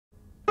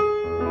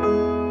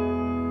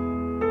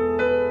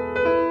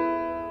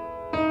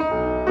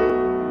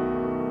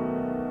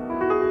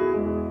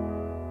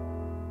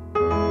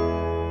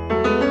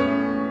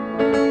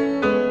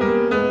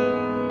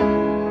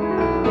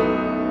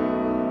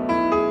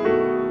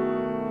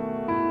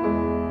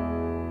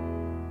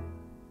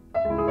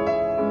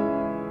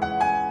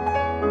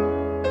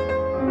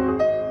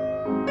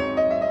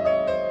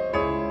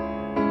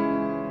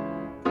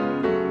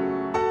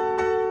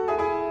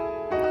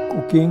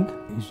Cooking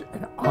is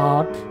an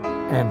art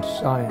and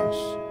science,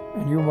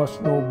 and you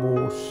must know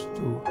both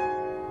to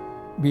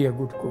be a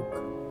good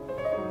cook.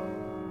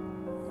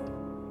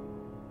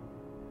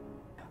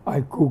 I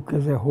cook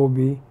as a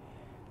hobby.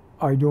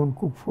 I don't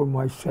cook for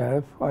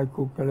myself, I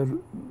cook a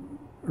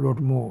lot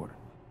more.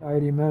 I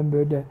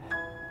remember the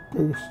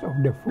taste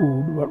of the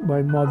food what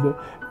my mother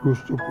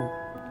used to cook,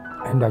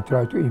 and I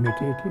try to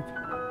imitate it.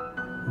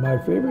 My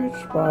favorite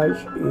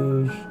spice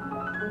is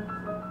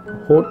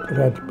hot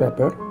red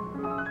pepper,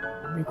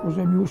 because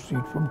I'm used to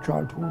it from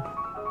childhood,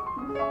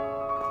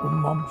 from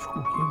mom's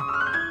cooking.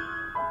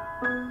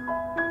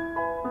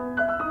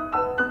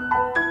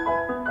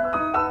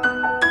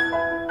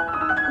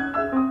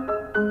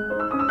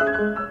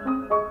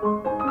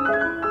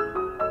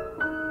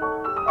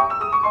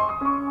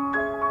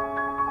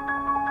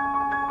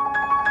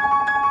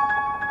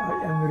 I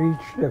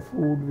enrich the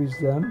food with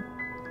them,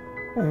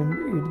 and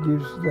it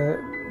gives the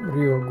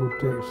real good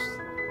taste.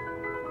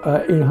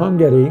 In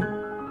Hungary,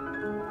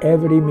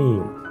 every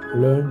meal,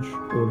 lunch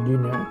or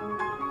dinner,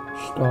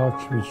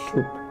 starts with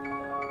soup.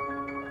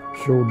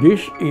 So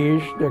this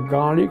is the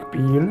garlic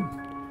peel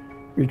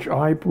which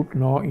I put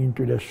now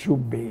into the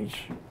soup base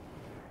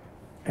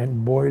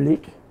and boil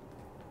it,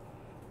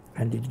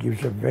 and it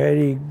gives a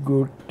very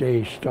good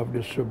taste of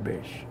the soup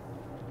base.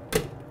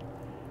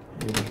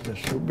 Here's the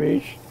soup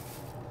base,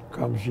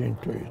 comes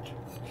into it.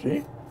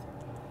 See?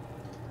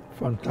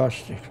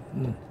 Fantastic.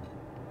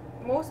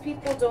 Most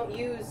people don't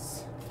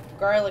use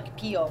garlic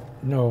peel.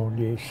 No,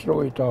 they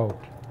throw it out.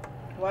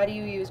 Why do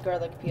you use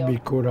garlic peel?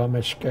 Because I'm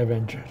a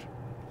scavenger.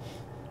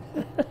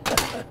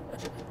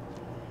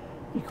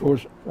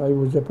 Because I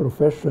was a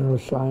professional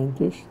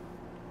scientist.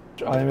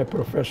 I am a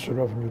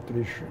professor of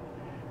nutrition,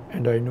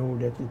 and I know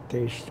that it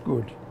tastes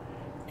good.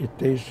 It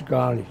tastes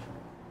garlic.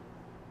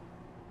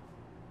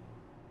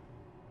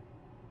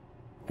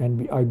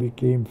 And I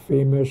became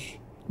famous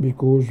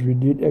because we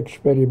did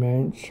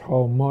experiments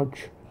how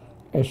much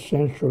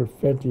essential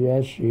fatty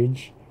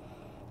acids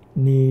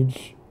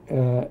needs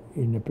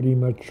in a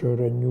premature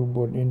and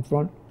newborn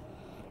infant.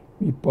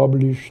 We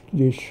published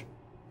this,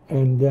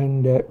 and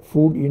then the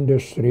food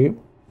industry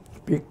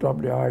picked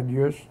up the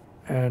ideas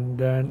and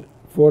then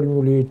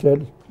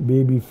formulated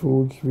baby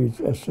foods with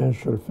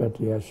essential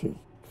fatty acids,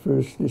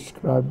 first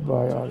described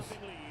by us.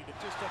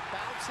 Just a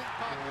bouncing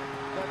puck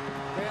that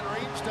Van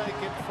Riemsdyk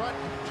in front,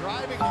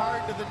 driving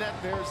hard to the net,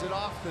 bears it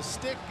off the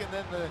stick, and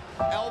then the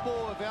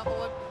elbow of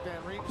Evelyn.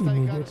 Van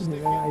Riemsdyk got a stick Immediately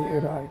in when I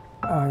there. arrived,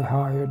 I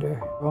hired a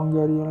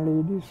Hungarian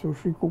lady, so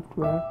she cooked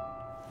well.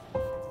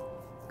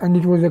 And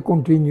it was a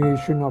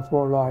continuation of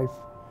our life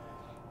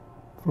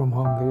from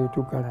Hungary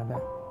to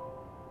Canada.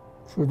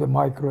 So the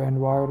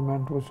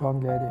microenvironment was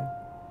Hungarian.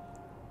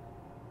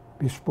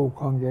 We spoke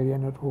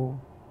Hungarian at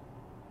home.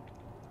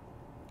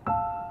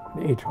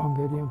 We ate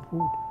Hungarian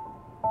food.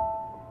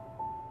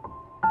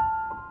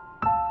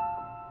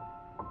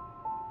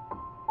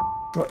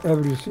 So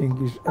everything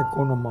is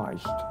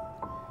economized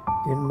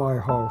in my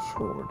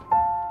household.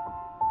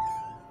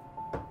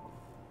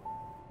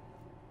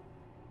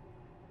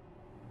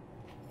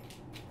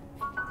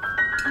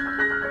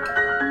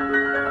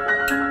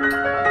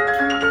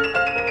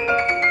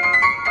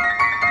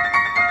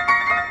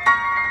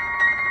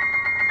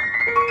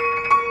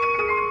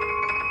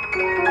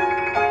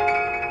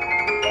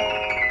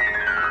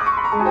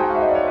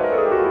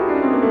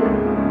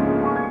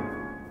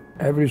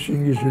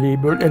 Everything is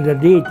labeled and the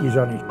date is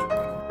on it.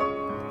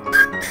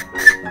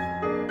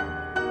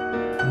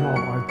 Now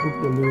I put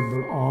the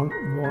label on,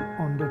 one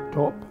on the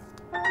top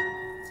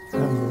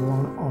and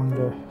one on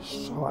the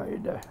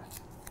side,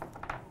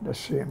 the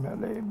same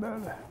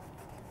label.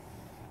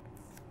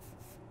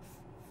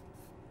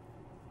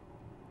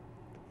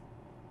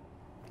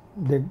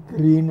 The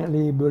green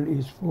label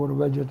is for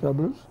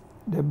vegetables,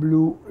 the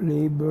blue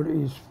label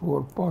is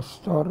for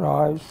pasta,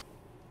 rice.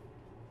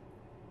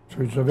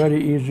 So it's a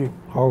very easy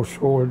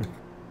household.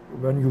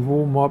 When you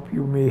warm up,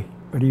 you may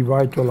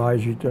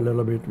revitalize it a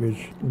little bit with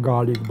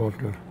garlic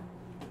butter.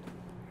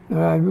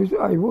 I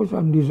was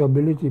on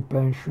disability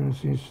pension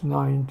since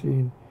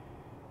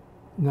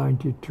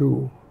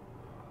 1992.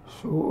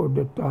 So at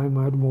that time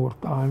I had more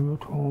time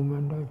at home,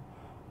 and I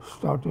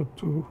started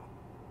to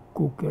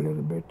cook a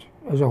little bit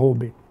as a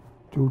hobby.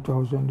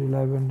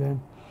 2011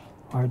 then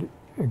I had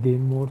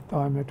again more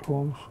time at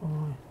home, so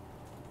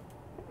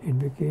it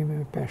became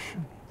a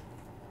passion.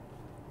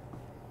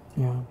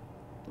 Yeah,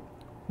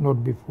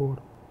 not before.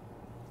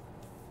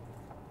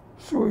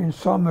 So in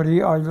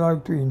summary, I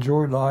like to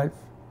enjoy life.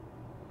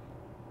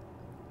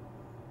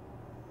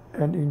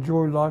 And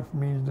enjoy life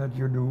means that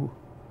you do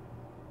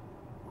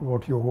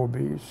what your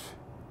hobby is.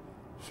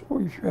 So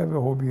if you have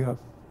a hobby of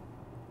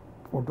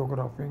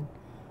photographing,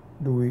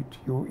 do it,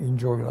 you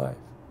enjoy life.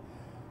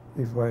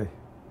 If I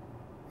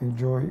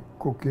enjoy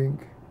cooking,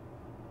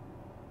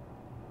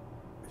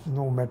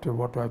 no matter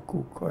what I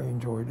cook, I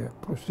enjoy the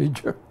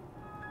procedure.